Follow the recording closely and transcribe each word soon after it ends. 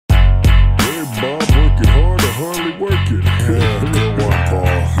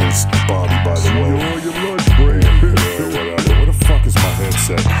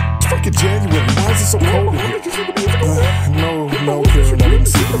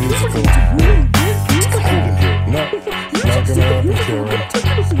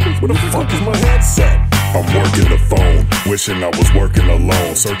Wishing I was working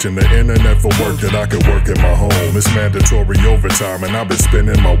alone, searching the internet for work that I could work at my home. It's mandatory overtime and I've been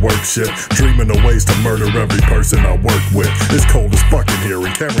spending my work shift dreaming of ways to murder every person I work with. It's cold as fucking here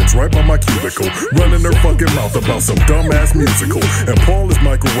and Karen's right by my cubicle, running her fucking mouth about some dumbass musical. And Paul is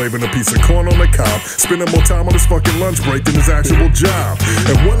microwaving a piece of corn on the cob, spending more time on his fucking lunch break than his actual job.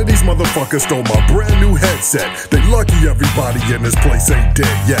 And one of these motherfuckers stole my brand new headset. They lucky everybody in this place ain't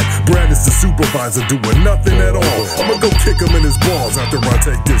dead yet. Brad is the supervisor doing nothing at all. I'ma go kick him in his balls after I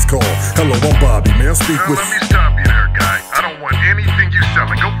take this call. Hello, I'm Bobby, may I speak with... Let me stop you there, guy. I don't want anything you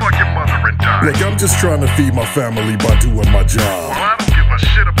selling. Go fuck your mother and die. Look, I'm just trying to feed my family by doing my job. Well, I don't give a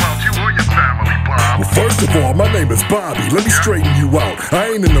shit about you or your family, Bob. Well, first of all, my name is Bobby. Let me straighten you out. I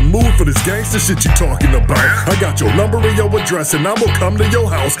ain't in the mood for this gangster shit you talking about. I got your number and your address and I'm gonna come to your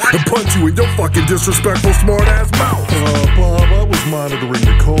house and punch you in your fucking disrespectful smart-ass mouth. Bob, I was monitoring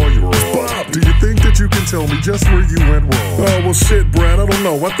the call you were on. Bob, do you think that you can tell me just where you went wrong? Oh, well shit, Brad, I don't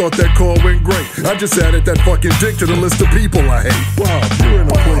know. I thought that call went great. I just added that fucking dick to the list of people I hate. Bob, you're in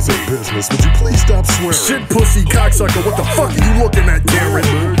a place of business. Would you please stop swearing? Shit, pussy, cocksucker, what the fuck are you looking at, Karen?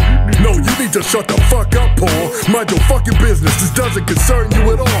 No, you need to shut the fuck up, Paul. Mind your fucking business. This doesn't concern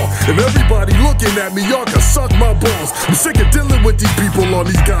you at all. And everybody looking at me, y'all can suck my balls. I'm sick of dealing with these people on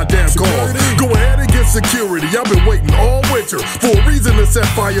these goddamn calls. Go ahead and get security. I've been waiting all winter for a reason to set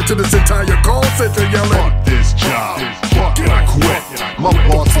fire to this entire call center yelling. Fuck this job, fuck it, I quit. My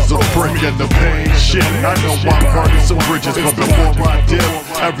boss is a prick and the pain shit. I know I'm burning some bridges, but before I did,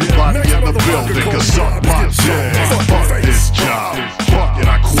 everybody in the building can suck my dick. Fuck this job, fuck it,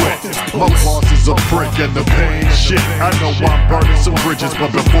 I quit. My boss is a prick and the pain shit. I know I'm burning some bridges,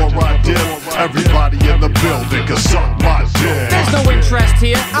 but before I did, everybody in the building can suck my dick. There's no interest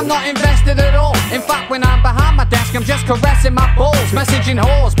here, I'm not invested at all. In fact, when I'm behind my desk, I'm just caressing my balls, messaging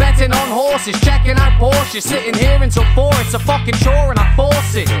whores, betting on horses, checking out Porsches, sitting here until 4. It's a fucking chore and I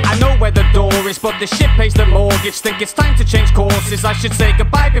force it. I know where the door is, but the shit pays the mortgage. Think it's time to change courses. I should say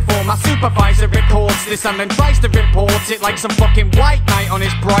goodbye before my supervisor records this and then tries to report it like some fucking white knight on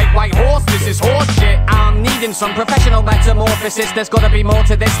his bright white horse. This is horseshit. I'm needing some professional metamorphosis. There's gotta be more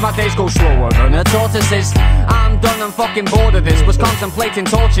to this. My days go slower than a tortoise's. I'm done and fucking bored of this. Was contemplating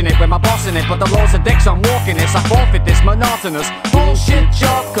torching it with my boss in it, but the laws of dicks I'm walking this. I forfeit this monotonous bullshit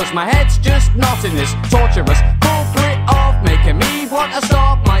job, cause my head's just not in this torturous culprit of making me want to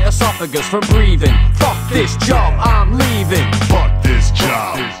stop my esophagus from breathing. Fuck this job, I'm leaving. Fuck this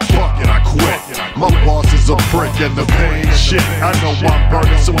job, fuck it, I quit. My boss is a prick and the pain shit. I know I'm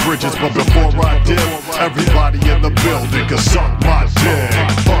burning some bridges, but before I did, everybody in the building can suck my dick.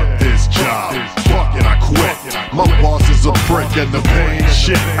 Fuck this job, fuck it, I quit. My boss is a prick and the pain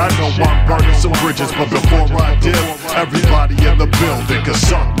shit. I know I'm burning some bridges, but before I did, everybody in the building can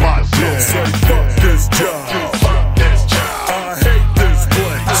suck my dick. Say fuck this job. Fuck this job. I hate this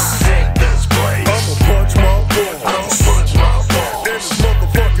place. I hate this place. I'ma punch my balls. I'ma punch my balls. In his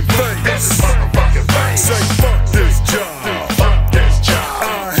motherfucking face. In his motherfucking face. Say fuck this job. Fuck this job.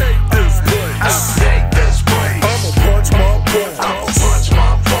 I hate this place. I hate this place. I'ma punch my balls. I'ma punch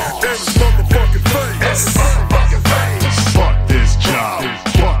my balls. In his motherfucking face. In his motherfucking face. Fuck this job.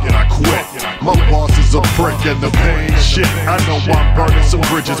 Fuck it, I quit. My boss is a prick and the pain shit. I know I'm burning some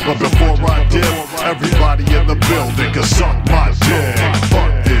bridges, but before I did, everybody in the building can suck my dick.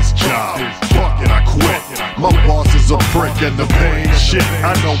 Fuck this job. Fuck it, I quit. My boss is a prick and the pain shit.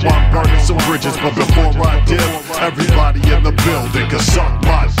 I know I'm burning some bridges, but before I did, everybody in the building can suck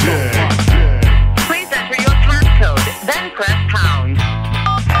my dick. Please enter your passcode, then press pound.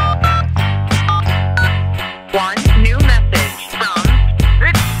 One new message from...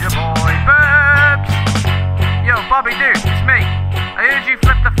 It's your boy, Burbs! Yo, Bobby dude, it's me. I heard you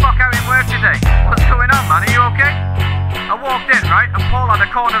flipped the fuck out in work today. What's going on, man? Are you okay? I walked in, right, and Paul had a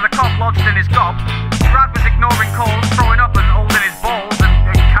corner of the cock lodged in his gob. Brad was ignoring calls, throwing up and holding his balls, and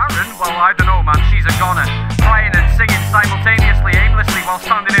Karen, well, I don't know, man, she's a goner. Crying and singing simultaneously, aimlessly, while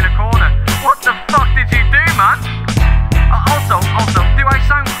standing in a corner. What the fuck did you do, man? Also, do I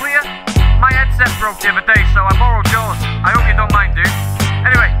sound clear? My headset broke the other day, so I borrowed yours. I hope you don't mind, dude.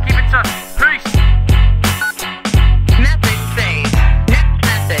 Anyway, keep in touch. Peace! Message saved. Next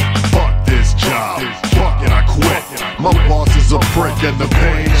message. Fuck this job, fuck it, I quit. My boss is a prick and the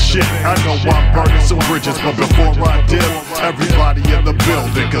pain shit. I know I'm burning some bridges, but before I did, everybody in the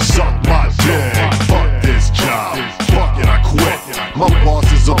building can suck my dick. Fuck this job, fuck it, I quit. My boss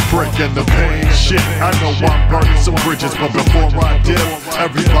is a prick and the pain shit. I know I'm burning some bridges, but before I did,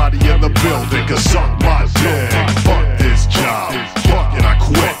 everybody in the building can suck my dick. Fuck this job, fuck it, I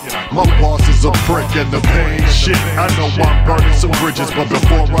quit. My boss is is a prick and the pain shit. I know I'm burning some bridges, but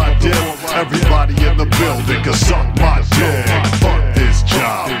before I dip, everybody in the building can suck my dick. Fuck this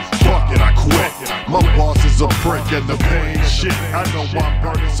job, fuck it, I quit. My boss is a prick and the pain shit. I know I'm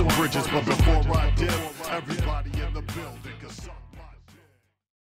burning some bridges, but before I dip, everybody in